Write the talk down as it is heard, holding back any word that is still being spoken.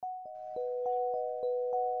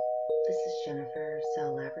This is Jennifer,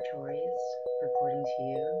 Cell Laboratories, reporting to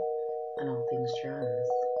you on all things drones.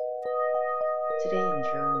 Today in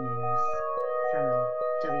drone news from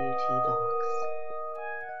WT Vox.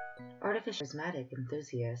 Artificial charismatic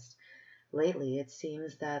enthusiast. Lately, it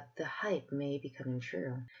seems that the hype may be coming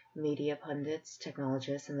true. Media pundits,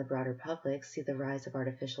 technologists, and the broader public see the rise of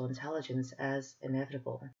artificial intelligence as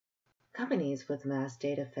inevitable. Companies with mass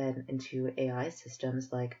data fed into AI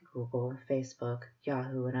systems like Google, Facebook,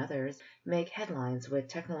 Yahoo, and others make headlines with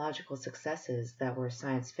technological successes that were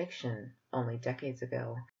science fiction only decades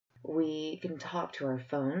ago. We can talk to our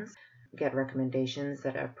phones, get recommendations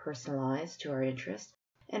that are personalized to our interests,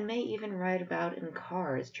 and may even ride about in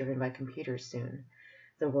cars driven by computers soon.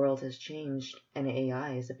 The world has changed, and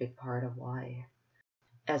AI is a big part of why.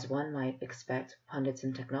 As one might expect, pundits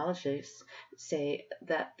and technologists say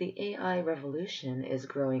that the AI revolution is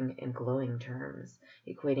growing in glowing terms,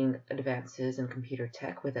 equating advances in computer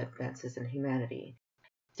tech with advances in humanity.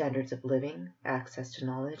 Standards of living, access to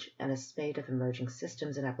knowledge, and a spate of emerging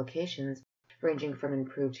systems and applications ranging from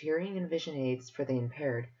improved hearing and vision aids for the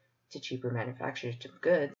impaired to cheaper manufactured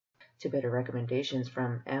goods to better recommendations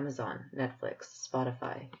from Amazon, Netflix,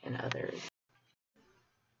 Spotify, and others.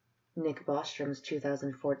 Nick Bostrom's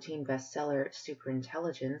 2014 bestseller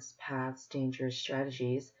Superintelligence: Paths, Dangers,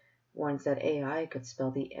 Strategies warns that AI could spell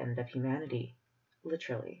the end of humanity,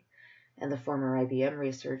 literally. And the former IBM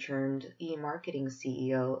researcher and e-marketing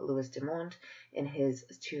CEO Louis Dumont, in his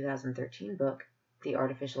 2013 book, The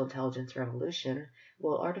Artificial Intelligence Revolution,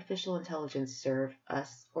 Will Artificial Intelligence Serve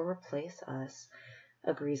Us or Replace Us?,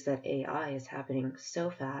 agrees that AI is happening so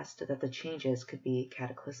fast that the changes could be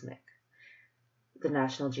cataclysmic. The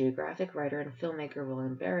National Geographic writer and filmmaker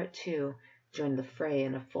William Barrett, too, joined the fray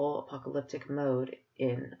in a full apocalyptic mode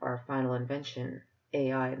in Our Final Invention,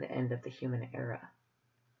 AI and the End of the Human Era.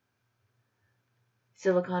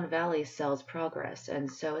 Silicon Valley sells progress,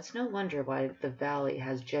 and so it's no wonder why the Valley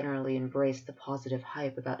has generally embraced the positive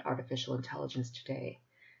hype about artificial intelligence today.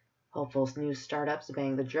 Hopeful new startups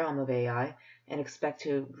bang the drum of AI and expect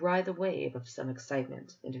to ride the wave of some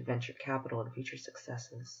excitement into venture capital and future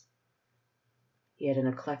successes. Yet an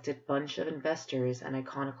eclectic bunch of investors and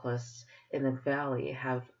iconoclasts in the Valley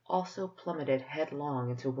have also plummeted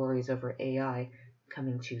headlong into worries over AI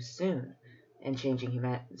coming too soon and changing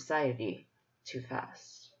society too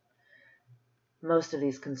fast. Most of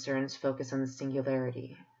these concerns focus on the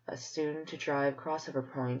singularity, a soon-to-drive crossover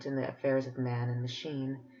point in the affairs of man and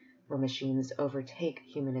machine, where machines overtake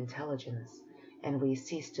human intelligence, and we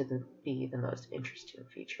cease to be the most interesting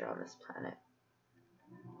feature on this planet.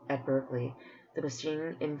 At Berkeley, the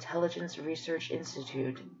Machine Intelligence Research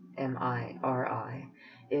Institute, MIRI,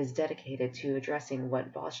 is dedicated to addressing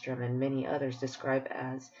what Bostrom and many others describe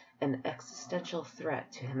as an existential threat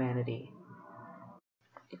to humanity,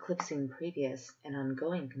 eclipsing previous and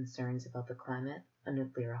ongoing concerns about the climate, a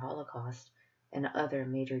nuclear holocaust, and other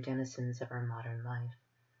major denizens of our modern life.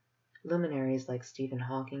 Luminaries like Stephen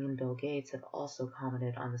Hawking and Bill Gates have also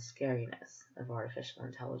commented on the scariness of artificial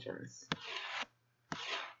intelligence.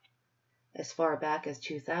 As far back as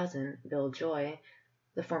 2000, Bill Joy,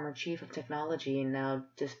 the former chief of technology and now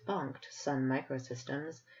defunct Sun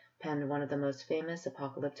Microsystems, penned one of the most famous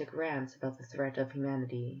apocalyptic rants about the threat of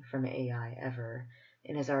humanity from AI ever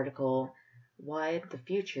in his article, Why the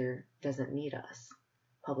Future Doesn't Need Us,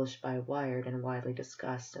 published by Wired and widely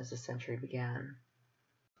discussed as the century began.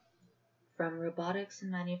 From robotics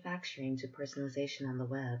and manufacturing to personalization on the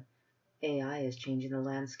web, AI is changing the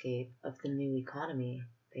landscape of the new economy,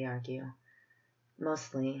 they argue.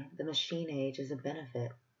 Mostly, the machine age is a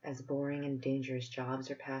benefit, as boring and dangerous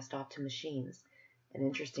jobs are passed off to machines, and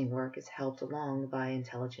interesting work is helped along by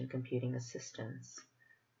intelligent computing assistants.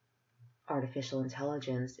 Artificial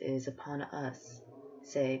intelligence is upon us,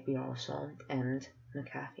 say Bjornson and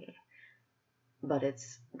McAfee. But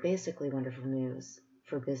it's basically wonderful news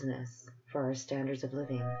for business, for our standards of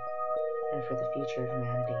living, and for the future of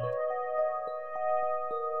humanity.